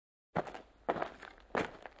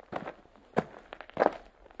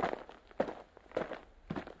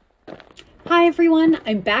Hi everyone,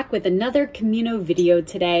 I'm back with another Camino video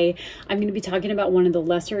today. I'm going to be talking about one of the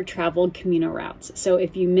lesser traveled Camino routes. So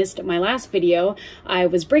if you missed my last video, I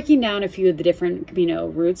was breaking down a few of the different Camino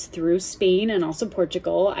routes through Spain and also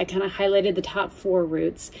Portugal. I kind of highlighted the top 4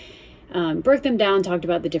 routes, broke them down, talked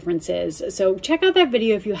about the differences. So check out that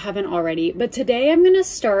video if you haven't already. But today I'm going to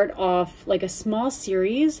start off like a small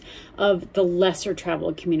series of the lesser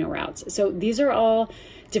traveled Camino routes. So these are all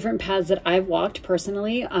different paths that I've walked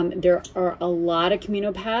personally. There are a lot of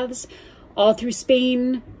Camino paths all through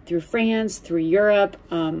Spain, through France, through Europe.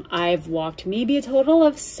 I've walked maybe a total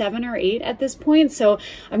of 7 or 8 at this point. So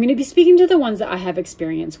I'm going to be speaking to the ones that I have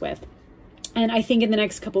experience with. And I think in the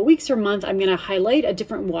next couple of weeks or month, I'm going to highlight a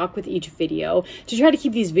different walk with each video to try to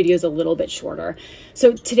keep these videos a little bit shorter.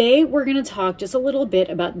 So today we're going to talk just a little bit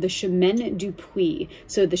about the Chemin du Puy.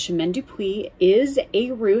 So the Chemin du Puy is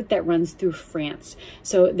a route that runs through France.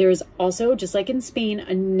 So there's also, just like in Spain,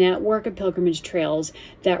 a network of pilgrimage trails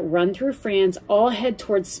that run through France, all head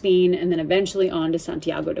towards Spain, and then eventually on to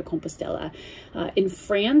Santiago de Compostela. In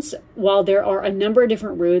France, while there are a number of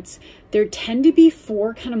different routes, there tend to be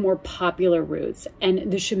 4 kind of more popular routes,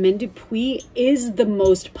 and the Chemin du Puy is the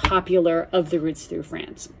most popular of the routes through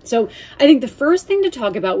France. So I think the first thing to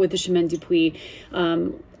talk about with the Chemin du Puy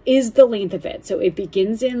is the length of it. So it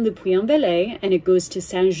begins in Le Puy-en-Velay and it goes to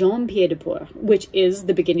Saint-Jean-Pied-de-Port, which is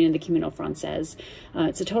the beginning of the Camino Frances.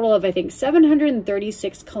 It's a total of, I think,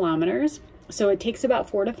 736 kilometers. So it takes about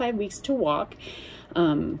 4 to 5 weeks to walk.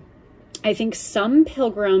 I think some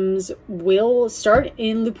pilgrims will start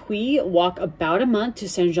in Le Puy, walk about a month to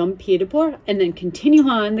Saint-Jean-Pied-de-Port, and then continue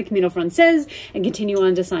on the Camino Frances and continue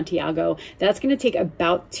on to Santiago. That's going to take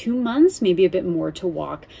about 2 months, maybe a bit more to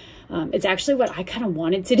walk. It's actually what I kind of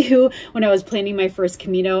wanted to do when I was planning my first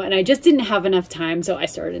Camino, and I just didn't have enough time, so I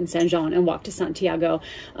started in Saint-Jean and walked to Santiago.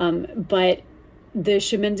 But the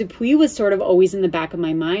Chemin du Puy was sort of always in the back of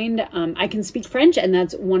my mind. I can speak French, and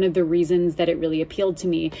that's one of the reasons that it really appealed to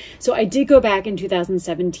me. So I did go back in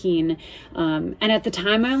 2017, and at the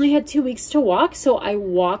time I only had 2 weeks to walk. So I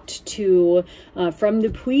walked to from Le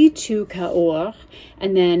Puy to Cahors,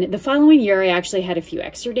 and then the following year I actually had a few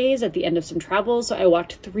extra days at the end of some travel. So I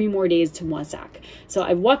walked 3 more days to Moissac. So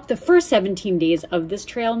I walked the first 17 days of this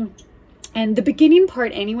trail. And the beginning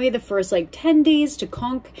part anyway, the first like 10 days to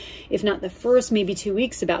Conques, if not the first maybe 2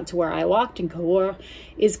 weeks about to where I walked in Cahors,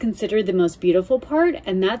 is considered the most beautiful part.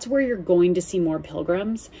 And that's where you're going to see more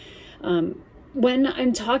pilgrims. When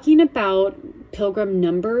I'm talking about pilgrim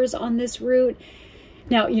numbers on this route,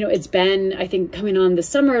 now, you know, it's been, I think coming on this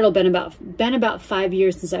summer, it'll been about 5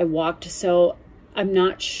 years since I walked. So I'm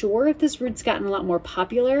not sure if this route's gotten a lot more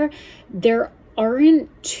popular. There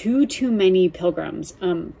aren't too many pilgrims.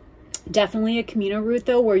 Definitely a Camino route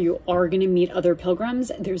though, where you are going to meet other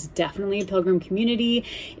pilgrims. There's definitely a pilgrim community.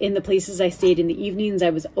 In the places I stayed in the evenings, I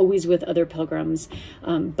was always with other pilgrims,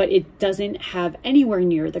 but it doesn't have anywhere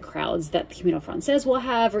near the crowds that the Camino Frances will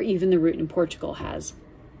have, or even the route in Portugal has.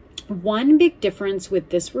 One big difference with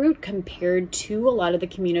this route compared to a lot of the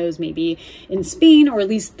Caminos maybe in Spain, or at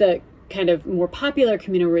least the kind of more popular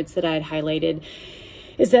Camino routes that I had highlighted,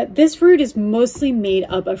 is that this route is mostly made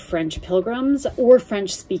up of French pilgrims or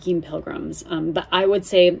French-speaking pilgrims. But I would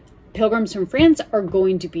say pilgrims from France are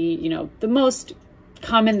going to be, you know, the most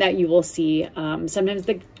common that you will see. Sometimes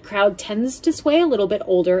the crowd tends to sway a little bit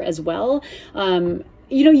older as well.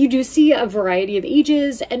 You know, you do see a variety of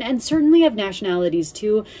ages and certainly of nationalities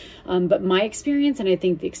too. But my experience, and I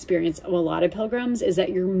think the experience of a lot of pilgrims, is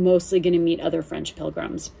that you're mostly going to meet other French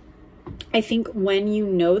pilgrims. I think when you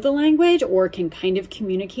know the language or can kind of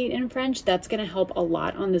communicate in French, that's going to help a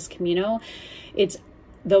lot on this Camino. It's,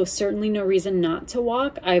 though, certainly no reason not to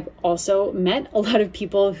walk. I've also met a lot of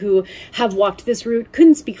people who have walked this route,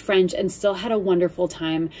 couldn't speak French, and still had a wonderful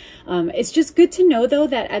time. It's just good to know, though,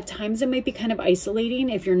 that at times it might be kind of isolating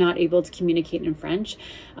if you're not able to communicate in French.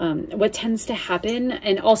 What tends to happen,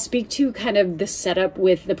 and I'll speak to kind of the setup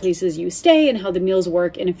with the places you stay and how the meals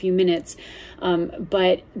work in a few minutes,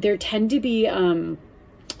 but there tend to be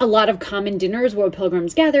a lot of common dinners where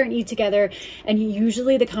pilgrims gather and eat together, and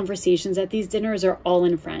usually the conversations at these dinners are all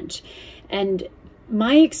in French. And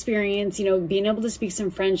my experience, you know, being able to speak some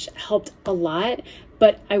French helped a lot,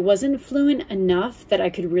 but I wasn't fluent enough that I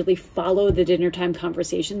could really follow the dinner time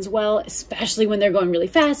conversations well, especially when they're going really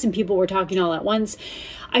fast and people were talking all at once.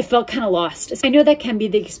 I felt kind of lost. I know that can be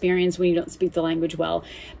the experience when you don't speak the language well.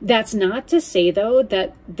 That's not to say, though,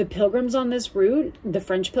 that the pilgrims on this route, the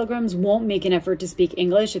French pilgrims, won't make an effort to speak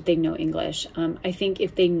English if they know English. I think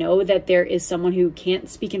if they know that there is someone who can't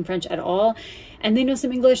speak in French at all, and they know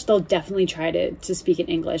some English, they'll definitely try to speak in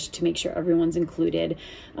English to make sure everyone's included.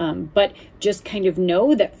 But just kind of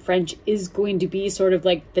know that French is going to be sort of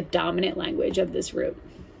like the dominant language of this route.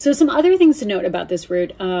 So some other things to note about this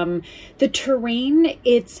route, the terrain,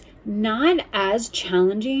 it's not as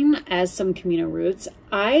challenging as some Camino routes.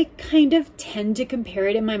 I kind of tend to compare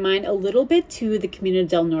it in my mind a little bit to the Camino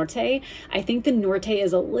del Norte. I think the Norte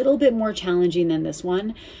is a little bit more challenging than this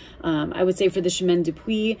one. I would say for the Chemin du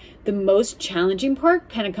Puy, the most challenging part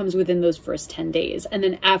kind of comes within those first 10 days. And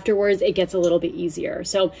then afterwards, it gets a little bit easier.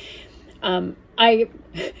 So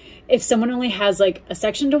if someone only has like a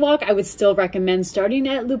section to walk, I would still recommend starting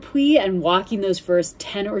at Le Puy and walking those first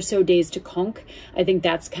 10 or so days to Conques. I think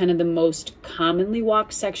that's kind of the most commonly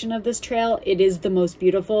walked section of this trail. It is the most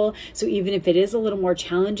beautiful. So even if it is a little more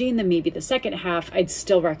challenging than maybe the second half, I'd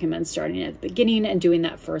still recommend starting at the beginning and doing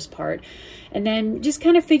that first part. And then just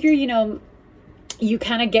kind of figure, you know, you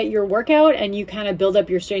kind of get your workout and you kind of build up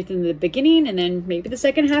your strength in the beginning, and then maybe the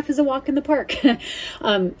second half is a walk in the park.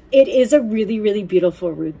 It is a really, really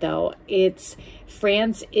beautiful route though.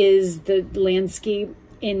 France is the landscape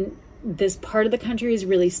in this part of the country is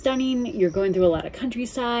really stunning. You're going through a lot of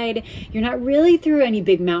countryside. You're not really through any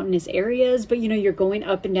big mountainous areas, but you know, you're going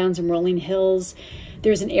up and down some rolling hills.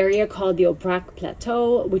 There's an area called the Aubrac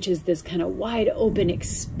Plateau, which is this kind of wide open,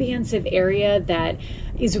 expansive area that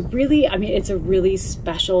is really, I mean, it's a really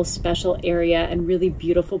special area and really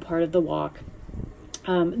beautiful part of the walk.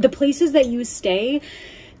 The places that you stay,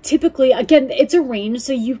 typically, again, it's a range,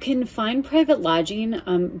 so you can find private lodging,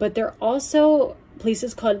 but there are also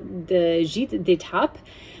places called the Gîtes d'Étape,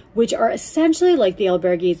 which are essentially like the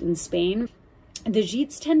albergues in Spain. The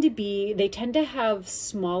gîtes tend to have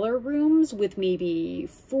smaller rooms with maybe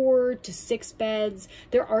 4 to 6 beds.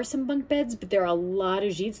 There are some bunk beds, but there are a lot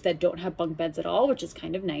of gîtes that don't have bunk beds at all, which is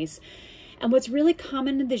kind of nice. And what's really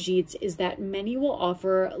common in the gîtes is that many will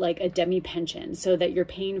offer like a demi-pension, so that you're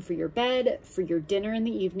paying for your bed, for your dinner in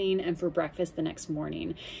the evening, and for breakfast the next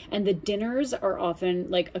morning. And the dinners are often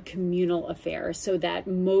like a communal affair, so that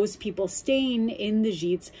most people staying in the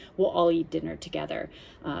gîtes will all eat dinner together.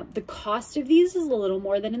 The cost of these is a little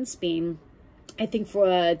more than in Spain. I think for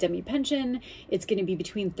a demi-pension, it's going to be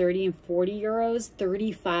between 30 and 40 euros.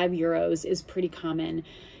 35 euros is pretty common.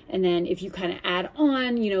 And then if you kind of add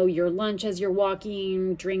on, you know, your lunch as you're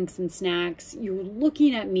walking, drinks and snacks, you're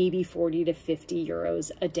looking at maybe 40 to 50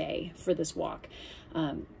 euros a day for this walk.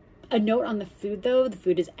 A note on the food though, the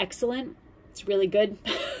food is excellent. It's really good.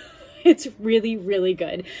 It's really, really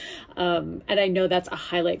good. And I know that's a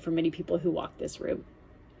highlight for many people who walk this route.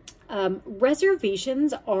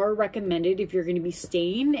 Reservations are recommended if you're going to be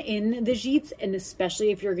staying in the gîtes, and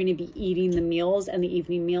especially if you're going to be eating the meals and the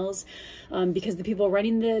evening meals, because the people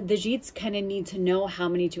running the gîtes kind of need to know how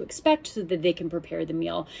many to expect so that they can prepare the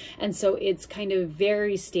meal. And so it's kind of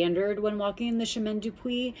very standard when walking the Chemin du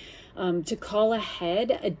Puy to call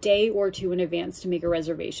ahead a day or two in advance to make a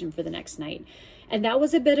reservation for the next night. And that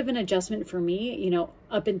was a bit of an adjustment for me. You know,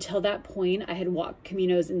 up until that point, I had walked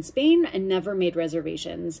Caminos in Spain and never made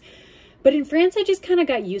reservations. But in France, I just kind of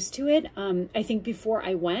got used to it. I think before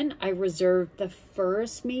I went, I reserved the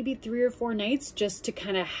first maybe 3 or 4 nights just to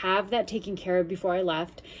kind of have that taken care of before I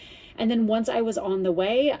left. And then once I was on the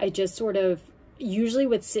way, I just sort of usually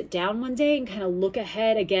would sit down one day and kind of look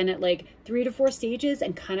ahead again at like 3 to 4 stages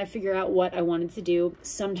and kind of figure out what I wanted to do.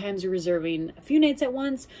 Sometimes reserving a few nights at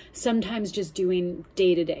once, sometimes just doing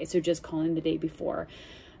day to day. So just calling the day before.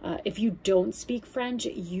 If you don't speak French,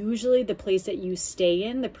 usually the place that you stay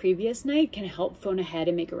in the previous night can help phone ahead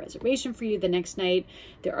and make a reservation for you the next night.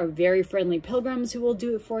 There are very friendly pilgrims who will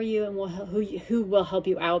do it for you and who will help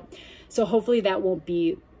you out. So hopefully that won't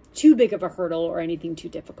be too big of a hurdle or anything too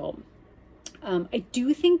difficult. I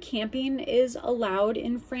do think camping is allowed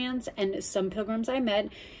in France, and some pilgrims I met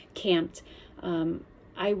camped.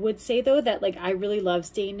 I would say though that like I really love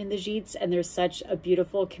staying in the gîtes, and there's such a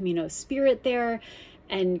beautiful Camino spirit there,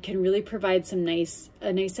 and can really provide a nice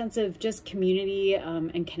sense of just community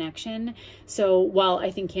and connection. So while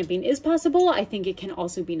I think camping is possible, I think it can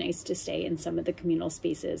also be nice to stay in some of the communal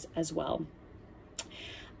spaces as well.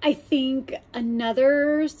 I think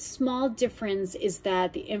another small difference is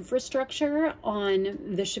that the infrastructure on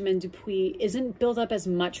the Chemin du Puy isn't built up as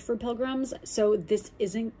much for pilgrims. So this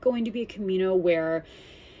isn't going to be a Camino where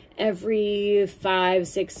every 5,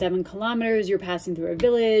 6, 7 kilometers you're passing through a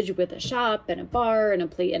village with a shop and a bar and a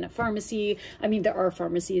plate and a pharmacy. I mean, there are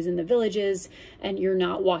pharmacies in the villages, and you're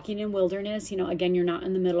not walking in wilderness. You know, again, you're not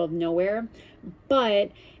in the middle of nowhere,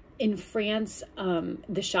 but in France,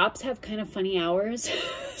 the shops have kind of funny hours.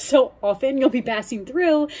 So often you'll be passing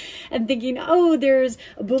through and thinking, oh, there's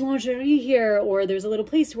a boulangerie here, or there's a little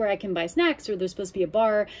place where I can buy snacks, or there's supposed to be a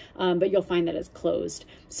bar, but you'll find that it's closed.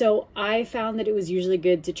 So I found that it was usually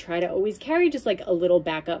good to try to always carry just like a little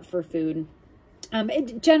backup for food.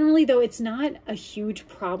 Generally, though, it's not a huge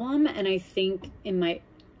problem. And I think in my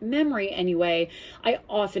memory anyway, I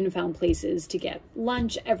often found places to get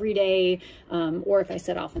lunch every day. Or if I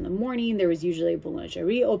set off in the morning, there was usually a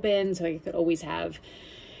boulangerie open. So I could always have,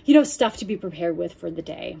 you know, stuff to be prepared with for the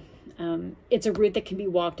day. It's a route that can be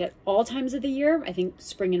walked at all times of the year. I think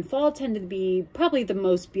spring and fall tend to be probably the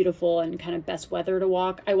most beautiful and kind of best weather to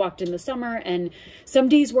walk. I walked in the summer and some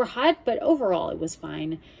days were hot, but overall it was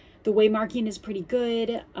fine. The waymarking is pretty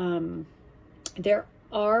good. There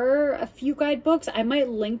are a few guidebooks. I might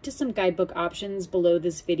link to some guidebook options below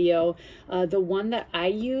this video. The one that I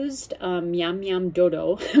used, Miam Miam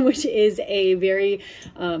Dodo, which is a very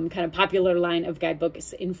kind of popular line of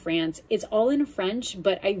guidebooks in France. It's all in French,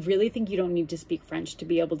 but I really think you don't need to speak French to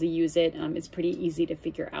be able to use it. It's pretty easy to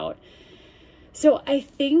figure out. So I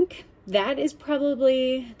think that is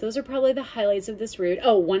probably, those are probably the highlights of this route.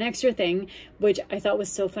 Oh, one extra thing, which I thought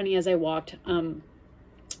was so funny as I walked.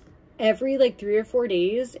 Every like 3 or 4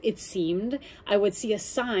 days, it seemed, I would see a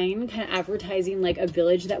sign kind of advertising like a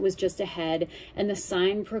village that was just ahead, and the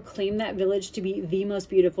sign proclaimed that village to be the most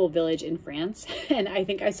beautiful village in France. And I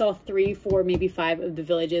think I saw 3, 4, maybe 5 of the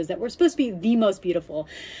villages that were supposed to be the most beautiful,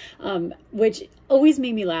 which always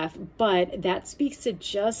made me laugh. But that speaks to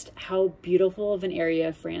just how beautiful of an area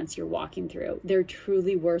of France you're walking through. There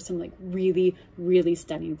truly were some like really, really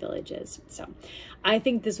stunning villages. So I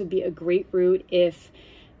think this would be a great route if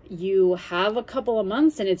you have a couple of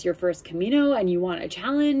months and it's your first Camino and you want a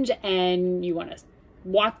challenge and you want to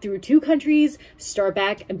walk through 2 countries, start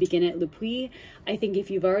back and begin at Le Puy. I think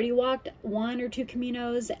if you've already walked 1 or 2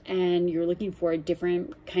 Caminos and you're looking for a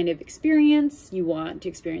different kind of experience, you want to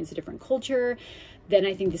experience a different culture, then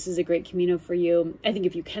I think this is a great Camino for you. I think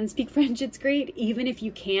if you can speak French, it's great. Even if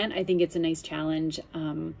you can't, I think it's a nice challenge.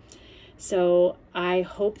 So I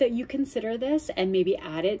hope that you consider this and maybe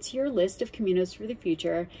add it to your list of Caminos for the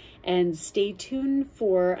future, and stay tuned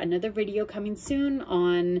for another video coming soon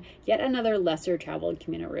on yet another lesser traveled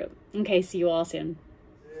Camino route. Okay, see you all soon.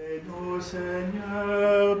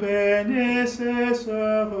 Seigneur, bénissez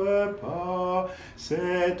ce repas,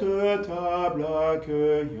 cette table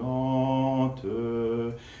accueillante,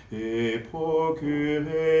 et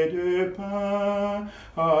procurez du pain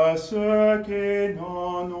à ceux qui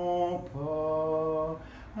n'en ont pas.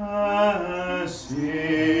 Ainsi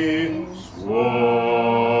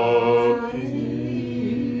soit-il.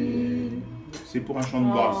 C'est pour un chant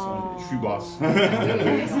de basse, je suis basse.